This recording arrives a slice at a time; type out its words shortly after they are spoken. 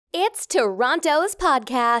It's Toronto's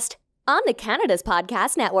podcast on the Canada's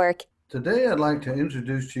Podcast Network. Today, I'd like to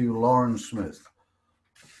introduce to you Lauren Smith.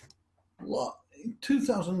 In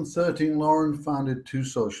 2013, Lauren founded Two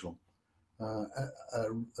Social,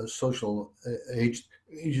 a social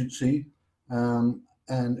agency. And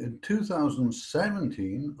in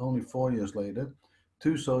 2017, only 4 years later,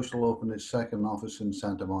 Two Social opened its second office in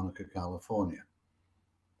Santa Monica, California.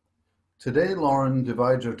 Today, Lauren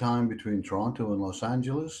divides her time between Toronto and Los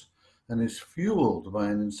Angeles and is fueled by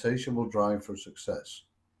an insatiable drive for success.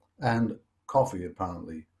 And coffee,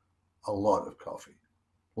 apparently, a lot of coffee.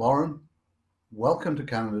 Lauren, welcome to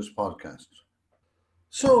Canada's podcast.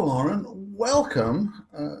 So, Lauren, welcome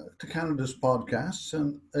to Canada's podcasts.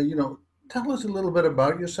 And, tell us a little bit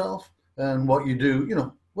about yourself and what you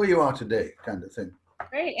do, where you are today, kind of thing.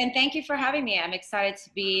 Great, and thank you for having me. I'm excited to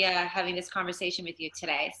be having this conversation with you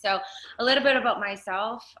today. So a little bit about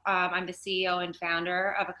myself. I'm the CEO and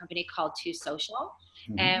founder of a company called Two Social,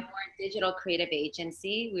 and we're a digital creative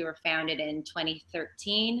agency. We were founded in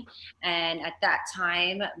 2013, and at that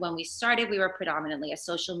time, when we started, we were predominantly a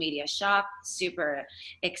social media shop, super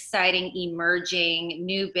exciting, emerging,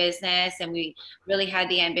 new business, and we really had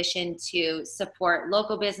the ambition to support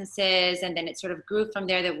local businesses, and then it sort of grew from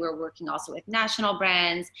there that we're working also with national brands,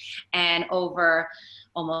 and over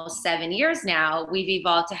almost 7 years now, we've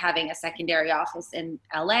evolved to having a secondary office in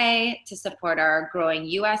LA to support our growing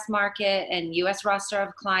US market and US roster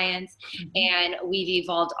of clients. And we've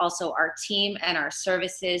evolved also our team and our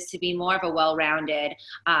services to be more of a well-rounded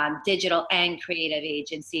digital and creative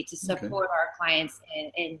agency to support our clients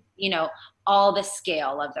in all the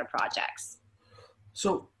scale of their projects.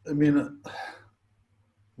 So,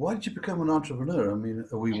 why did you become an entrepreneur?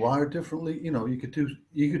 Are we wired differently? You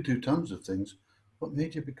could do tons of things. What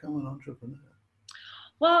made you become an entrepreneur?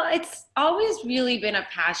 Well, it's always really been a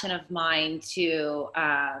passion of mine to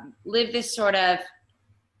live this sort of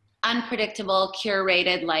unpredictable,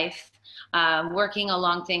 curated life, working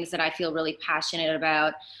along things that I feel really passionate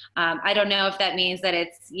about. I don't know if that means that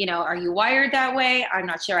it's, are you wired that way? I'm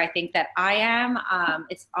not sure. I think that I am.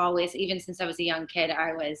 It's always, even since I was a young kid,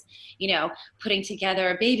 I was, putting together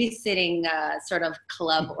a babysitting sort of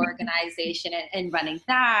club organization and running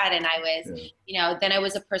that. And I was, then I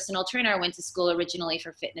was a personal trainer. I went to school originally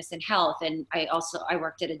for fitness and health. And I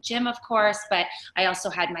worked at a gym, of course, but I also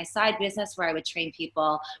had my side business where I would train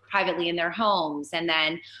people privately in their homes. And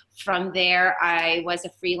then from there, I was a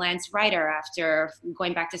freelance writer after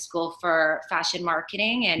going back to school for fashion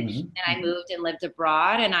marketing. And then I moved and lived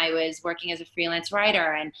abroad, and I was working as a freelance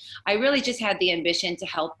writer. And I really just had the ambition to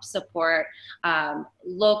help support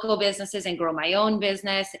local businesses and grow my own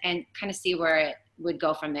business and kind of see where it would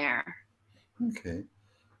go from there. Okay.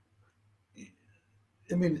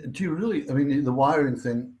 Do you really, the wiring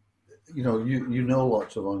thing, you know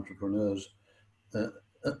lots of entrepreneurs.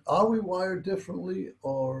 Are we wired differently,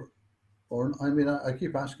 or I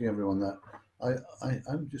keep asking everyone that.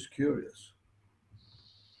 I'm just curious.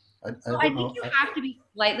 I think you have to be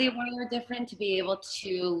slightly wired different to be able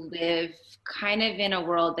to live kind of in a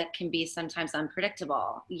world that can be sometimes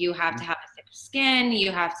unpredictable. You have to have a thick skin.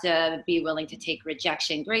 You have to be willing to take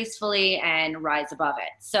rejection gracefully and rise above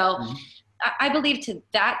it. So I believe to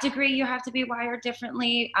that degree, you have to be wired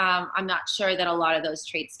differently. I'm not sure that a lot of those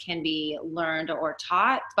traits can be learned or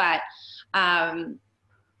taught, but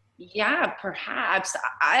yeah, perhaps.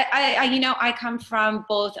 I come from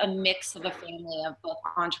both a mix of a family of both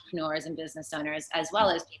entrepreneurs and business owners, as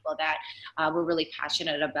well as people that were really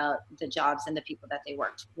passionate about the jobs and the people that they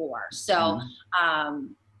worked for. So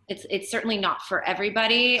it's certainly not for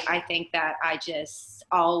everybody. I think that I just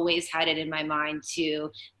always had it in my mind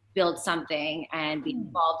to build something and be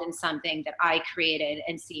involved in something that I created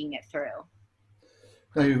and seeing it through.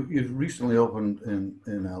 Now, you've recently opened in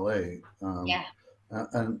LA.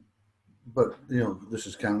 But this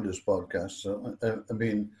is Canada's podcast, so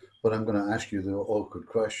but I'm going to ask you the awkward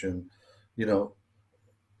question.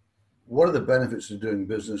 What are the benefits of doing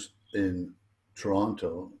business in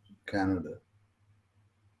Toronto, Canada,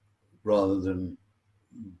 rather than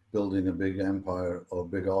building a big empire or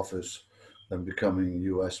big office and becoming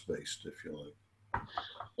US based, if you like?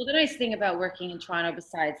 Well, the nice thing about working in Toronto,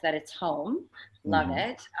 besides that it's home, love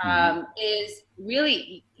it, is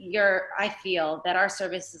really I feel that our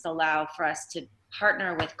services allow for us to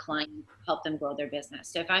partner with clients, help them grow their business.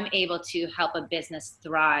 So if I'm able to help a business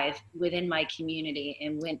thrive within my community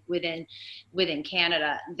and within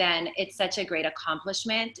Canada, then it's such a great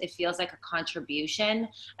accomplishment. It feels like a contribution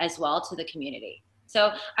as well to the community.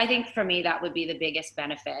 So I think for me, that would be the biggest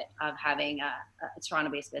benefit of having a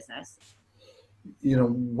Toronto-based business.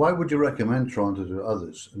 Why would you recommend Toronto to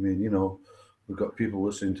others? we've got people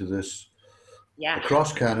listening to this Yeah.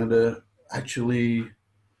 across Canada. Actually,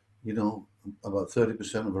 you know, about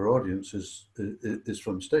 30% of our audience is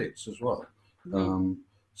from States as well.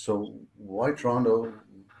 So why Toronto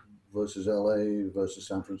versus LA versus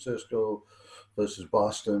San Francisco versus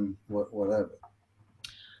Boston, whatever?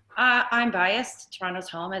 I'm biased. Toronto's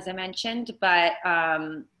home, as I mentioned, but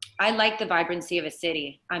I like the vibrancy of a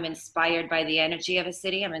city. I'm inspired by the energy of a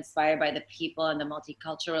city. I'm inspired by the people and the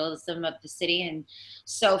multiculturalism of the city. And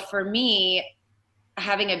so for me,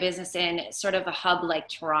 having a business in sort of a hub like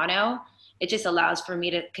Toronto, it just allows for me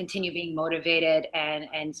to continue being motivated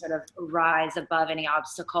and sort of rise above any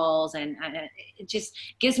obstacles. And it just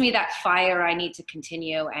gives me that fire I need to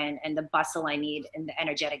continue and the bustle I need in the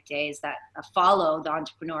energetic days that follow the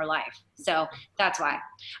entrepreneur life. So that's why.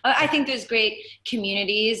 I think there's great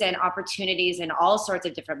communities and opportunities in all sorts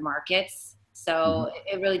of different markets. So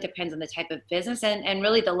it really depends on the type of business and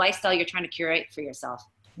really the lifestyle you're trying to curate for yourself.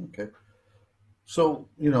 Okay. So,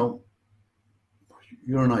 you know,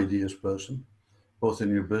 you're an ideas person, both in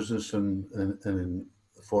your business and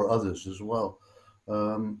for others as well.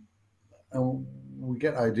 And we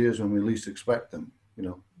get ideas when we least expect them. You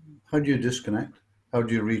know, how do you disconnect? How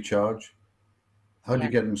do you recharge? How do you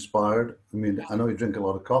get inspired? I mean, I know you drink a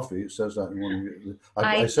lot of coffee. It says that in one of your,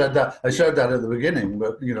 I said that at the beginning,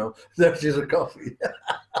 but you know, there's just a coffee.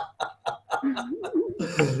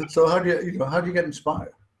 So how do you get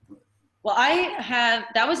inspired? Well,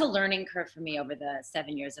 that was a learning curve for me over the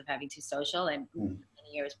 7 years of having Too Social and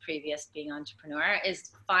many years previous being an entrepreneur,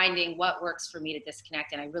 is finding what works for me to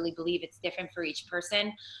disconnect. And I really believe it's different for each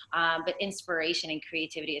person, but inspiration and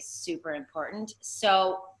creativity is super important.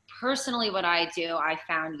 So personally, what I do, I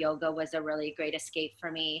found yoga was a really great escape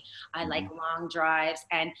for me. I like long drives,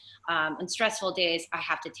 and on stressful days, I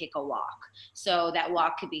have to take a walk. So that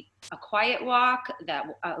walk could be a quiet walk that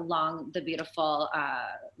along the beautiful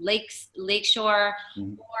lakeshore,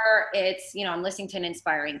 or it's, you know, I'm listening to an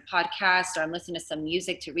inspiring podcast, or I'm listening to some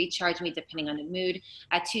music to recharge me depending on the mood.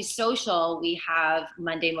 At Too Social, we have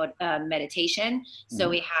Monday meditation. So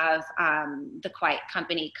we have the Quiet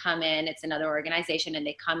Company come in. It's another organization, and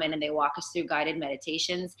they come in and they walk us through guided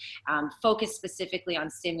meditations, focused specifically on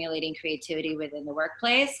stimulating creativity within the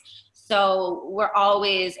workplace. So we're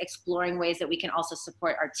always exploring ways that we can also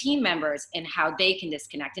support our team members in how they can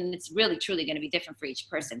disconnect. And it's really, truly going to be different for each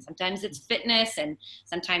person. Sometimes it's fitness and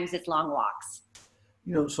sometimes it's long walks.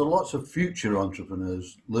 You know, so lots of future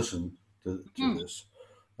entrepreneurs listen to this.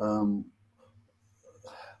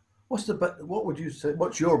 What would you say,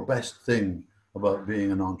 what's your best thing about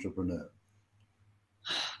being an entrepreneur?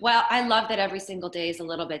 Well, I love that every single day is a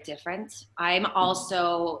little bit different. I'm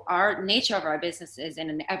also, our nature of our business is in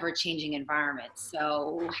an ever-changing environment.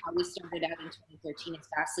 So how we started out in 2013 is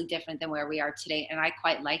vastly different than where we are today. And I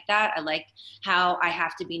quite like that. I like how I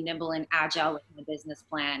have to be nimble and agile with my business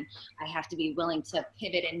plan. I have to be willing to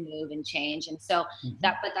pivot and move and change. And so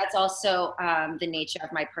but that's also the nature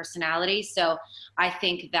of my personality. So I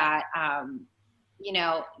think that, you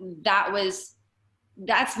know,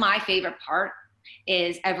 that's my favorite part,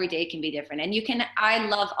 is every day can be different. And I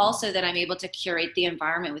love also that I'm able to curate the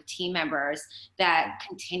environment with team members that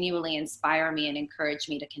continually inspire me and encourage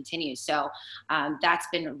me to continue. So that's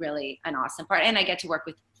been really an awesome part. And I get to work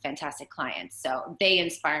with fantastic clients. So they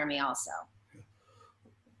inspire me also.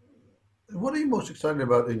 What are you most excited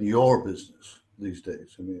about in your business these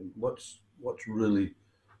days? I mean, what's really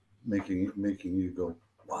making you go,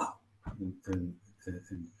 wow, in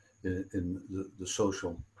the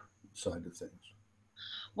social side of things?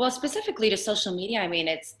 Well, specifically to social media, I mean,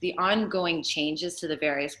 it's the ongoing changes to the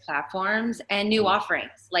various platforms and new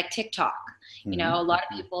offerings like TikTok. You know, a lot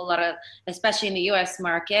of people, especially in the US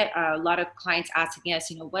market, a lot of clients asking us,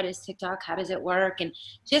 you know, what is TikTok? How does it work? And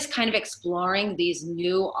just kind of exploring these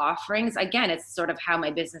new offerings. Again, it's sort of how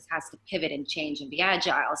my business has to pivot and change and be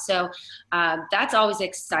agile. So that's always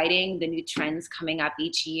exciting, the new trends coming up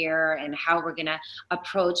each year and how we're going to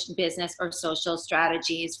approach business or social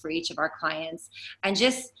strategies for each of our clients, and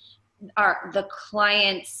just the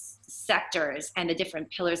clients' sectors and the different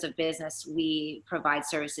pillars of business we provide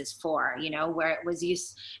services for. You know, where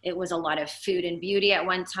it was a lot of food and beauty at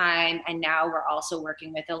one time, and now we're also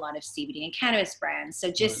working with a lot of CBD and cannabis brands.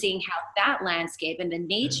 So just seeing how that landscape and the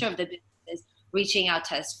nature of the business reaching out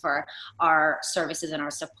to us for our services and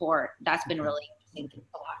our support, that's been really interesting to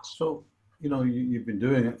watch. So, you know, you've been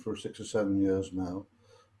doing it for 6 or 7 years now.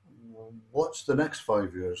 What's the next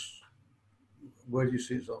 5 years? Where do you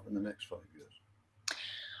see yourself in the next 5 years?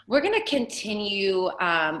 We're going to continue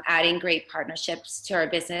adding great partnerships to our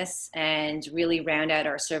business and really round out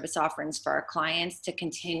our service offerings for our clients to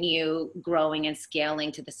continue growing and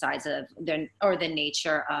scaling to the size of the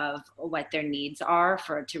nature of what their needs are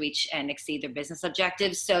to reach and exceed their business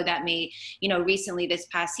objectives. So that may, recently this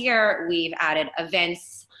past year, we've added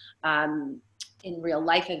events, in real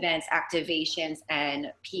life events, activations, and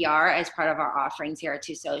PR as part of our offerings here at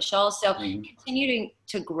Two Social. So continuing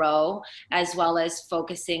to grow, as well as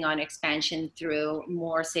focusing on expansion through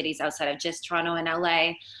more cities outside of just Toronto and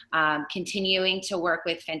LA, continuing to work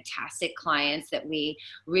with fantastic clients that we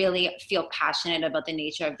really feel passionate about the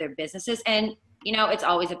nature of their businesses. And, it's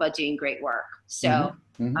always about doing great work. So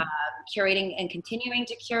curating and continuing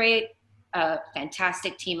to curate a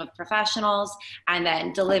fantastic team of professionals, and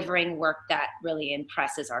then delivering work that really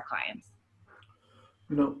impresses our clients.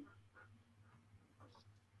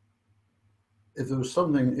 If there was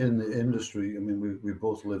something in the industry, we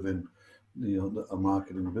both live in, a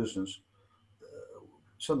marketing business,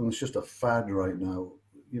 something that's just a fad right now,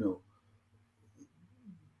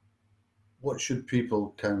 what should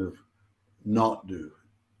people kind of not do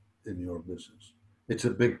in your business? It's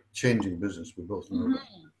a big changing business, we both know that.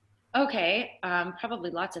 Okay,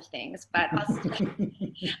 probably lots of things, but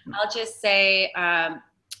I'll just say,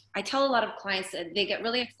 I tell a lot of clients that they get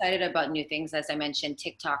really excited about new things, as I mentioned,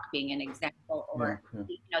 TikTok being an example, or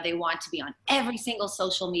they want to be on every single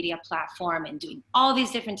social media platform and doing all these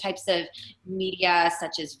different types of media,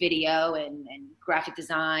 such as video and graphic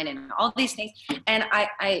design and all these things. And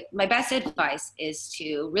my best advice is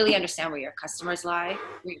to really understand where your customers lie,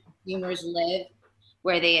 where your consumers live,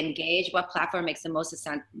 where they engage, what platform makes the most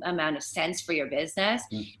amount of sense for your business,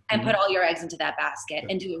 and put all your eggs into that basket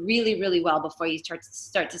and do it really, really well before you start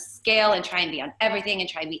to scale and try and be on everything and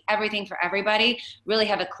try and be everything for everybody. Really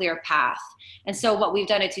have a clear path. And so what we've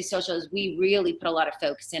done at Two Social is we really put a lot of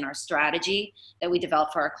focus in our strategy that we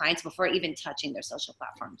develop for our clients before even touching their social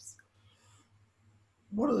platforms.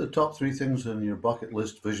 What are the top 3 things on your bucket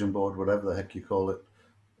list, vision board, whatever the heck you call it,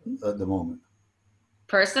 at the moment?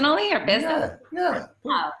 Personally or business? Yeah.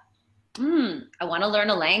 I want to learn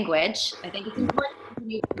a language. I think it's important to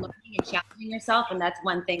continue learning and challenging yourself, and that's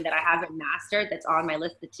one thing that I haven't mastered that's on my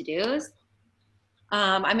list of to-dos.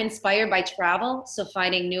 I'm inspired by travel, so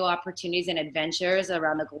finding new opportunities and adventures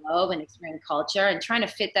around the globe and exploring culture and trying to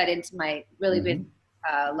fit that into my really big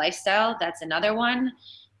lifestyle. That's another one.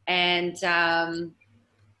 And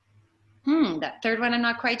that third one, I'm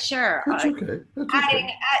not quite sure. That's okay.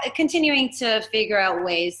 Continuing to figure out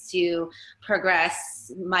ways to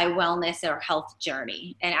progress my wellness or health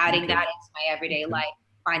journey and adding that into my everyday life,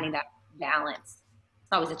 finding that balance.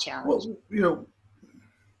 It's always a challenge. Well,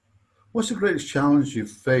 what's the greatest challenge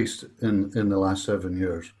you've faced in the last 7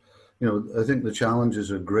 years? I think the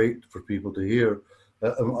challenges are great for people to hear,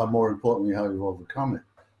 and more importantly, how you've overcome it.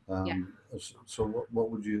 So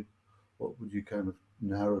what would you kind of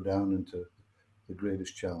narrow down into the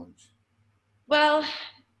greatest challenge? Well,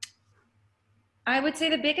 I would say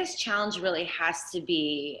the biggest challenge really has to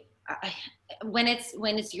be when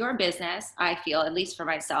it's your business. I feel, at least for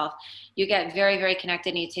myself, you get very, very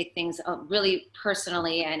connected and you take things really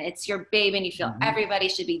personally, and it's your babe, and you feel everybody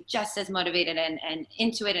should be just as motivated and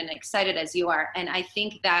into it and excited as you are. And I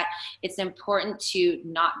think that it's important to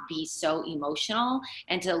not be so emotional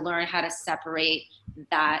and to learn how to separate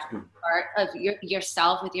that part of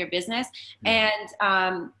yourself with your business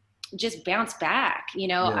and just bounce back.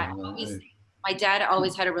 My dad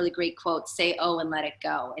always had a really great quote, say, "Oh, and let it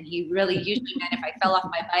go." And he really usually meant if I fell off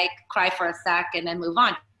my bike, cry for a sec and then move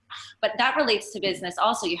on. But that relates to business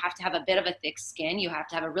also. You have to have a bit of a thick skin. You have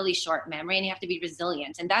to have a really short memory, and you have to be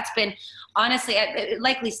resilient. And that's been, honestly, it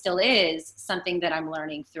likely still is something that I'm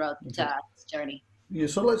learning throughout this journey. Yeah,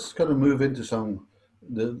 so let's kind of move into some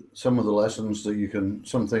of the lessons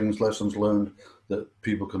that lessons learned that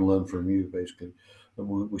people can learn from you, basically. And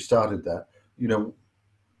we started that.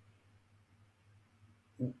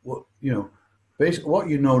 Basically what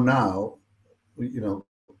you know now,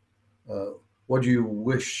 what do you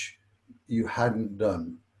wish you hadn't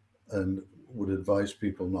done and would advise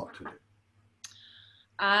people not to do?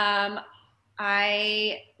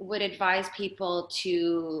 I would advise people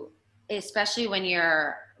to, especially when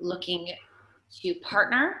you're looking to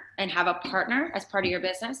partner and have a partner as part of your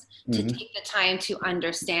business, to take the time to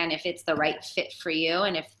understand if it's the right fit for you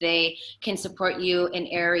and if they can support you in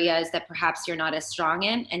areas that perhaps you're not as strong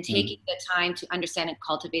in, and taking the time to understand and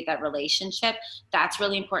cultivate that relationship. That's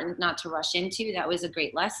really important not to rush into. That was a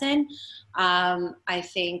great lesson. I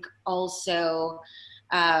think also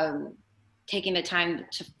taking the time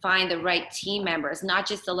to find the right team members, not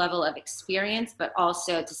just the level of experience, but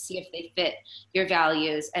also to see if they fit your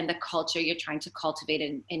values and the culture you're trying to cultivate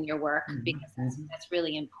in your work, because that's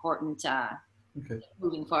really important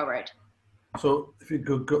moving forward. So if you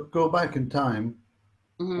could go back in time,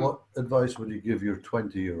 what advice would you give your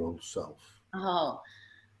 20-year-old self?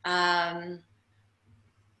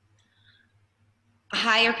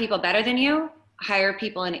 Hire people better than you. Hire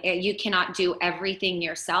people, and you cannot do everything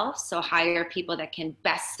yourself. So hire people that can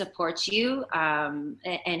best support you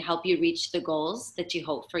and help you reach the goals that you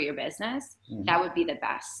hope for your business. That would be the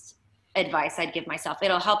best advice I'd give myself.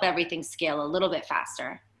 It'll help everything scale a little bit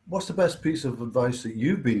faster. What's the best piece of advice that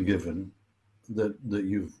you've been given that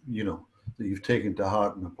you've taken to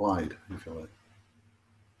heart and applied, if you like?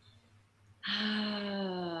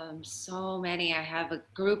 So many. I have a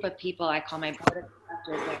group of people I call my board of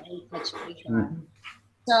directors that really touch base on.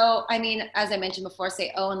 So, I mean, as I mentioned before,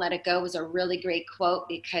 say, "Oh, and let it go" was a really great quote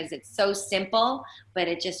because it's so simple, but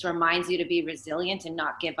it just reminds you to be resilient and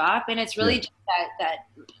not give up. And it's really just that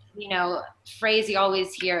phrase you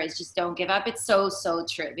always hear is just don't give up. It's so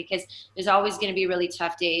true, because there's always going to be really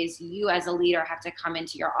tough days. You as a leader have to come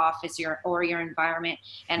into your office or your environment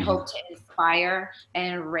and hope to inspire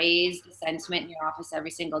and raise the sentiment in your office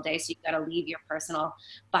every single day. So you've got to leave your personal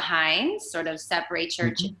behind, sort of separate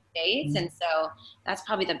church and state. And so that's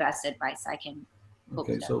probably the best advice I can hope.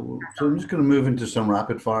 Okay, so I'm just going to move into some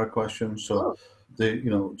rapid fire questions. So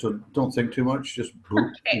so don't think too much, just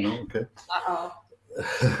boop, okay. Uh-oh.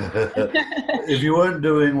 If you weren't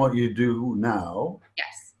doing what you do now,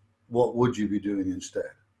 yes, what would you be doing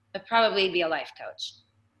instead? I'd probably be a life coach.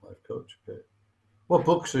 Life coach, okay. What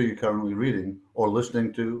books are you currently reading or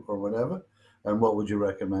listening to or whatever? And what would you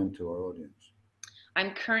recommend to our audience?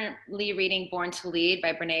 I'm currently reading Born to Lead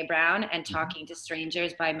by Brené Brown and Talking to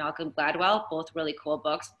Strangers by Malcolm Gladwell, both really cool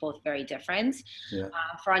books, both very different. Yeah.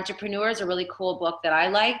 For entrepreneurs, a really cool book that I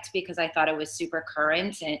liked because I thought it was super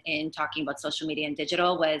current in talking about social media and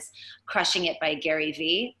digital was Crushing It by Gary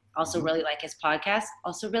Vee. Also really like his podcast.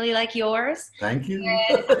 Also really like yours. Thank you.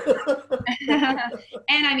 And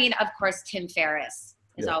I mean, of course, Tim Ferriss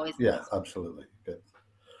is always. Yeah, absolutely. Good.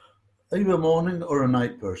 Are you a morning or a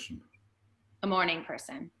night person? A morning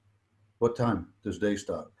person. What time does day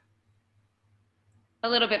start? A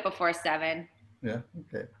little bit before 7. Yeah,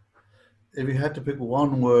 okay. If you had to pick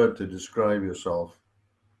one word to describe yourself,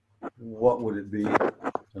 what would it be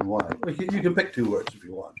and why? You can pick 2 words if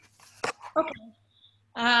you want. Okay.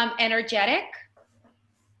 Energetic.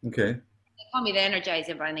 Okay. They call me the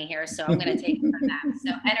Energizer Bunny here, so I'm going to take it from that.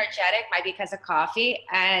 So energetic, might be because of coffee,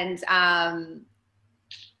 and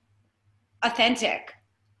authentic.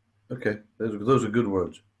 Okay, those are good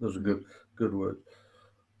words. Those are good words.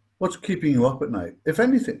 What's keeping you up at night? If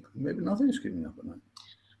anything, maybe nothing's keeping you up at night.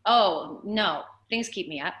 Oh, no, things keep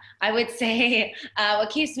me up. I would say what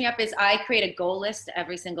keeps me up is I create a goal list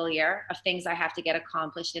every single year of things I have to get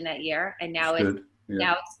accomplished in that year. And now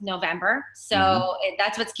now it's November. So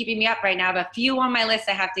that's what's keeping me up right now. I have a few on my list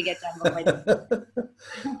I have to get done before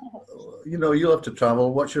you'll have to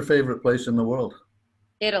travel. What's your favorite place in the world?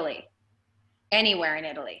 Italy. Anywhere in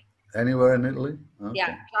Italy. Anywhere in Italy? Okay.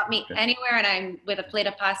 Yeah, drop me anywhere and I'm with a plate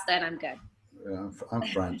of pasta and I'm good. Yeah, I'm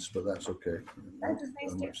France, but that's okay. France is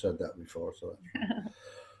nice too. I've said that before. So,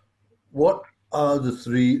 what are the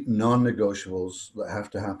 3 non-negotiables that have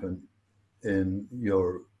to happen in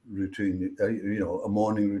your routine? A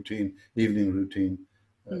morning routine, evening routine.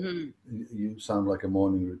 You sound like a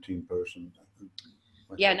morning routine person.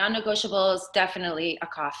 Yeah, non-negotiables, definitely a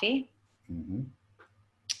coffee.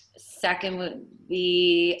 Second would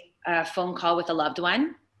be a phone call with a loved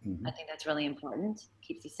one. I think that's really important.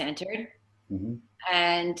 Keeps you centered.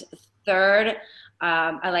 And third,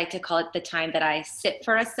 I like to call it the time that I sit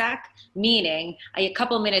for a sec, meaning a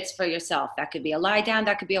couple minutes for yourself. That could be a lie down,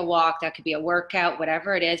 that could be a walk, that could be a workout,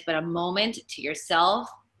 whatever it is, but a moment to yourself,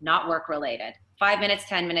 not work related. 5 minutes,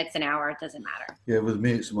 10 minutes, an hour, it doesn't matter. Yeah, with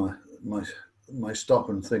me, it's my stop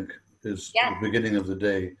and think is the beginning of the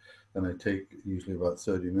day, and I take usually about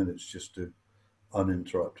 30 minutes just to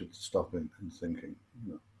uninterrupted stopping and thinking.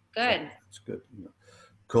 Good. So it's good.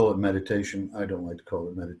 Call it meditation. I don't like to call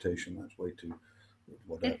it meditation. That's way too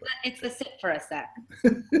whatever. It's the sit for a sec.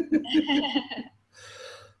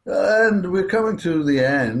 And we're coming to the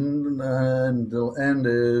end, and the end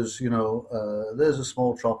is, there's a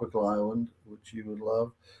small tropical island, which you would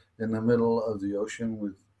love, in the middle of the ocean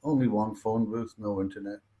with only one phone booth, no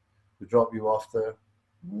internet. We drop you off there.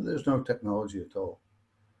 There's no technology at all.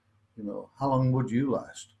 How long would you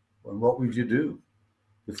last? And what would you do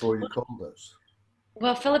before you called us?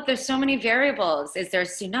 Well, Philip, there's so many variables. Is there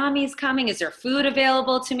tsunamis coming? Is there food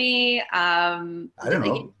available to me? I don't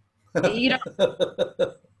know. You know,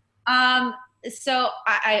 um, so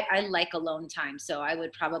I like alone time. So I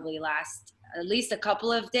would probably last at least a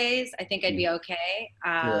couple of days. I think I'd be okay.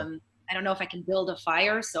 Yeah. I don't know if I can build a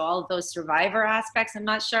fire. So all of those survivor aspects, I'm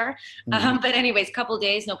not sure. Mhm. But anyways, couple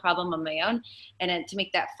days, no problem on my own. And then to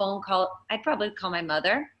make that phone call, I'd probably call my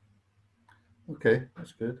mother. Okay,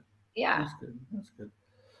 that's good. Yeah. That's good. That's good.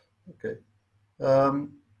 Okay.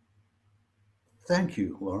 Um, Thank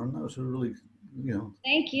you, Lauren. That was a really, you know,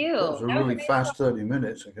 Thank you. that was a That was really amazing. fast 30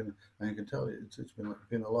 minutes. I can tell you, it's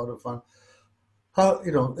been a lot of fun. How,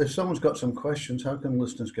 if someone's got some questions, how can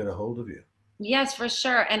listeners get a hold of you? Yes, for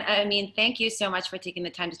sure. And I mean, thank you so much for taking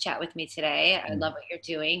the time to chat with me today. I love what you're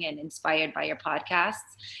doing and inspired by your podcasts.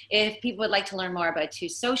 If people would like to learn more about Two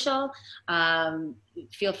Social,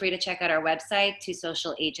 feel free to check out our website,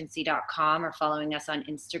 twosocialagency.com, or following us on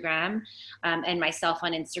Instagram, and myself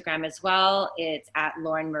on Instagram as well. It's at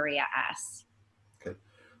Lauren Maria S. Okay.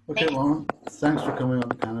 Okay, Thank you. Lauren, thanks for coming on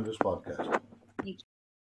the Cannabis Podcast.